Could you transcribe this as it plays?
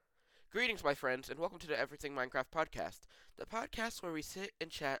Greetings, my friends, and welcome to the Everything Minecraft podcast, the podcast where we sit and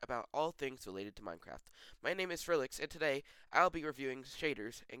chat about all things related to Minecraft. My name is Frelix, and today I'll be reviewing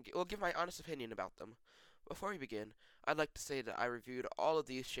shaders and will give my honest opinion about them. Before we begin, I'd like to say that I reviewed all of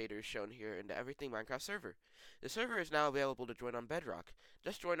these shaders shown here in the Everything Minecraft server. The server is now available to join on Bedrock.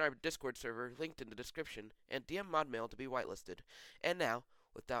 Just join our Discord server linked in the description and DM ModMail to be whitelisted. And now,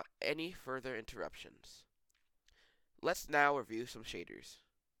 without any further interruptions, let's now review some shaders.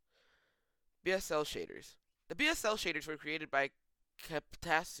 BSL shaders. The BSL shaders were created by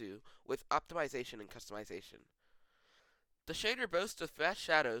Captasu with optimization and customization. The shader boasts of fast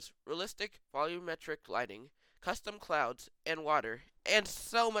shadows, realistic volumetric lighting, custom clouds and water, and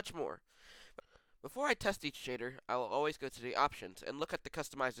so much more. Before I test each shader, I will always go to the options and look at the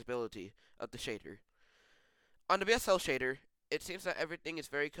customizability of the shader. On the BSL shader, it seems that everything is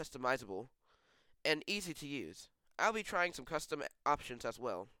very customizable and easy to use. I'll be trying some custom options as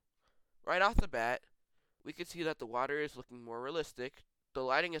well. Right off the bat, we can see that the water is looking more realistic, the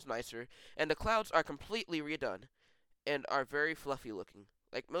lighting is nicer, and the clouds are completely redone and are very fluffy looking.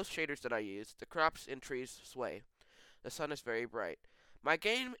 Like most shaders that I use, the crops and trees sway. The sun is very bright. My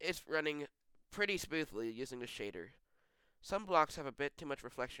game is running pretty smoothly using the shader. Some blocks have a bit too much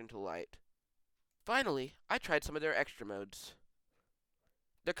reflection to light. Finally, I tried some of their extra modes.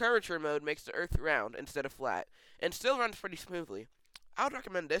 The curvature mode makes the earth round instead of flat, and still runs pretty smoothly. I would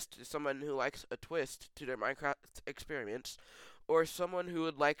recommend this to someone who likes a twist to their Minecraft experience, or someone who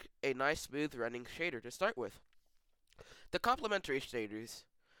would like a nice smooth running shader to start with. The complementary shaders.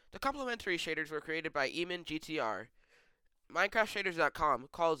 The complementary shaders were created by Eamon GTR. MinecraftShaders.com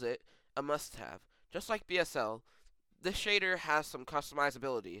calls it a must-have. Just like BSL, this shader has some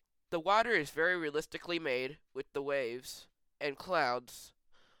customizability. The water is very realistically made with the waves and clouds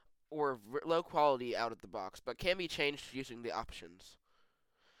or low quality out of the box, but can be changed using the options.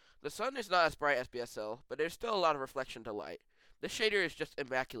 The sun is not as bright as BSL, but there's still a lot of reflection to light. This shader is just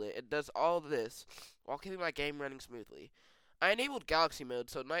immaculate. It does all this while keeping my game running smoothly. I enabled galaxy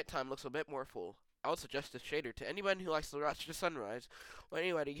mode so nighttime looks a bit more full. I would suggest this shader to anyone who likes to watch the sunrise, or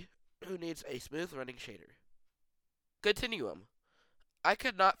anybody who needs a smooth running shader. Continuum. I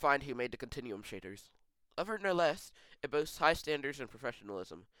could not find who made the Continuum shaders. Nevertheless, it boasts high standards and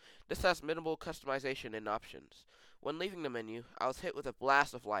professionalism. This has minimal customization and options. When leaving the menu, I was hit with a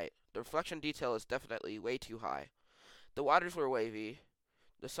blast of light. The reflection detail is definitely way too high. The waters were wavy,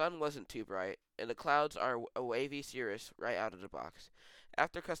 the sun wasn't too bright, and the clouds are a wavy cirrus right out of the box.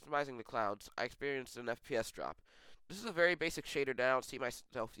 After customizing the clouds, I experienced an FPS drop. This is a very basic shader that I don't see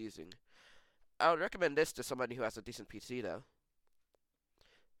myself using. I would recommend this to somebody who has a decent PC though.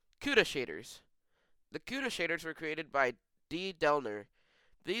 CUDA shaders. The CUDA shaders were created by D. Delner.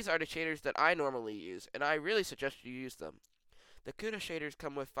 These are the shaders that I normally use, and I really suggest you use them. The CUDA shaders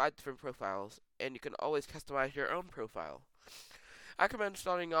come with 5 different profiles, and you can always customize your own profile. I recommend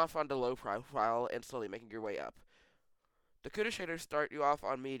starting off on the low profile and slowly making your way up. The CUDA shaders start you off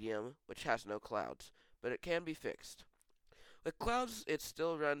on medium, which has no clouds, but it can be fixed. With clouds, it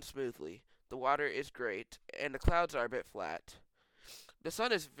still runs smoothly. The water is great, and the clouds are a bit flat. The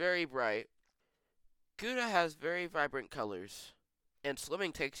sun is very bright. CUDA has very vibrant colors, and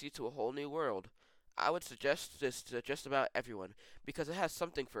swimming takes you to a whole new world. I would suggest this to just about everyone, because it has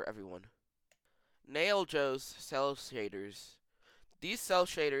something for everyone. Nail Joe's cell shaders. These cell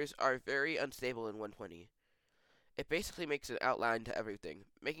shaders are very unstable in 120. It basically makes an outline to everything,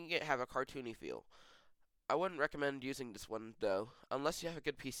 making it have a cartoony feel. I wouldn't recommend using this one, though, unless you have a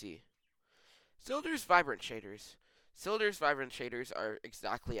good PC. Silder's Vibrant Shaders. Silder's Vibrant Shaders are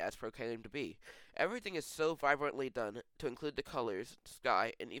exactly as proclaimed to be. Everything is so vibrantly done to include the colors,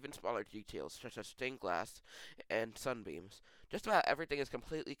 sky, and even smaller details such as stained glass and sunbeams. Just about everything is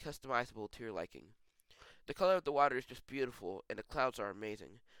completely customizable to your liking. The color of the water is just beautiful, and the clouds are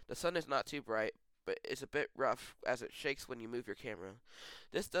amazing. The sun is not too bright, but is a bit rough as it shakes when you move your camera.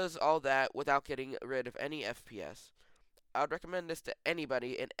 This does all that without getting rid of any FPS. I would recommend this to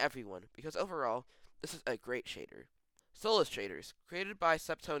anybody and everyone, because overall, this is a great shader. Solus shaders. Created by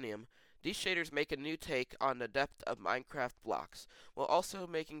Septonium, these shaders make a new take on the depth of Minecraft blocks, while also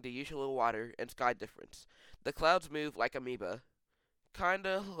making the usual water and sky difference. The clouds move like amoeba,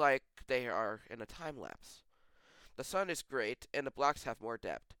 kinda like they are in a time lapse. The sun is great, and the blocks have more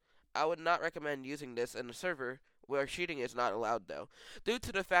depth. I would not recommend using this in a server where cheating is not allowed though, due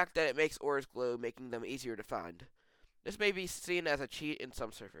to the fact that it makes ores glow, making them easier to find. This may be seen as a cheat in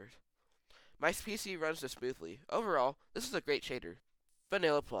some servers. My PC runs this smoothly. Overall, this is a great shader.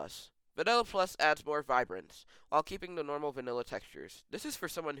 Vanilla Plus. Vanilla Plus adds more vibrance, while keeping the normal vanilla textures. This is for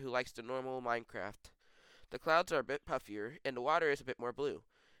someone who likes the normal Minecraft. The clouds are a bit puffier, and the water is a bit more blue.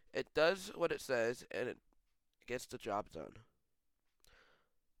 It does what it says, and it gets the job done.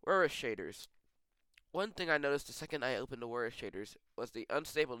 Wurist shaders. One thing I noticed the second I opened the Wurist shaders was the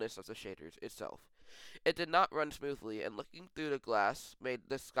unstableness of the shaders itself. It did not run smoothly, and looking through the glass made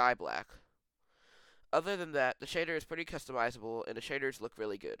the sky black. Other than that, the shader is pretty customizable, and the shaders look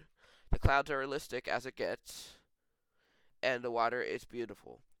really good. The clouds are realistic as it gets, and the water is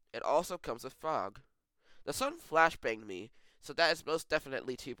beautiful. It also comes with fog. The sun flashbanged me, so that is most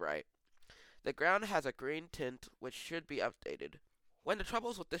definitely too bright. The ground has a green tint which should be updated. When the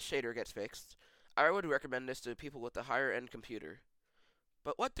troubles with this shader gets fixed, I would recommend this to people with a higher end computer.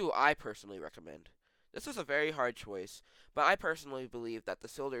 But what do I personally recommend? This is a very hard choice, but I personally believe that the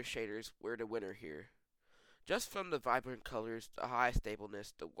Silder shaders were the winner here. Just from the vibrant colors, the high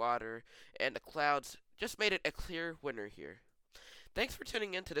stableness, the water, and the clouds just made it a clear winner here. Thanks for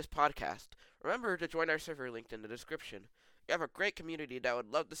tuning in to this podcast. Remember to join our server linked in the description. We have a great community that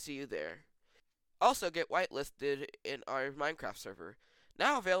would love to see you there. Also get whitelisted in our Minecraft server,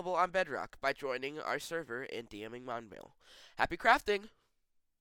 now available on Bedrock by joining our server in DMing Mindmail. Happy crafting!